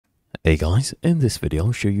Hey guys, in this video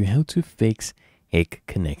I'll show you how to fix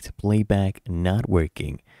hik-connect playback not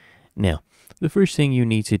working. Now, the first thing you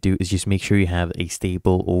need to do is just make sure you have a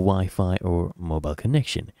stable Wi-Fi or mobile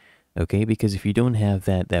connection. Okay, because if you don't have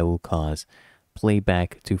that, that will cause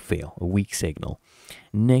playback to fail, a weak signal.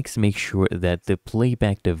 Next, make sure that the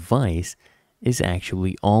playback device is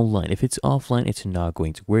actually online. If it's offline, it's not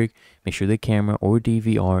going to work. Make sure the camera or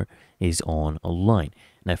DVR is online.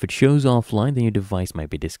 Now, if it shows offline, then your device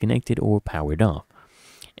might be disconnected or powered off.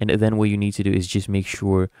 And then what you need to do is just make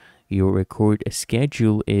sure your record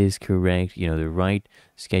schedule is correct. The right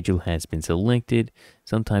schedule has been selected.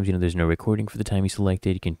 Sometimes, there's no recording for the time you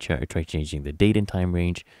selected. You can try changing the date and time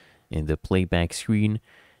range in the playback screen.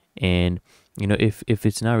 And, if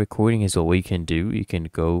it's not recording as well, what you can do, you can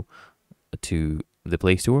go to the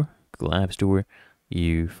Play Store, Google App Store,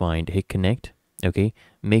 you find hik-connect. Okay,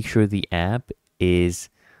 make sure the app is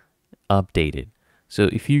updated. So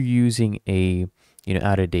if you're using a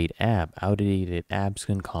outdated apps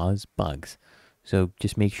can cause bugs. So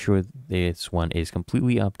just make sure this one is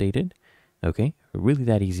completely updated. Okay, really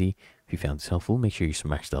that easy. If you found this helpful, make sure you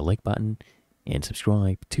smash the like button and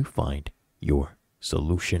subscribe to find your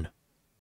solution.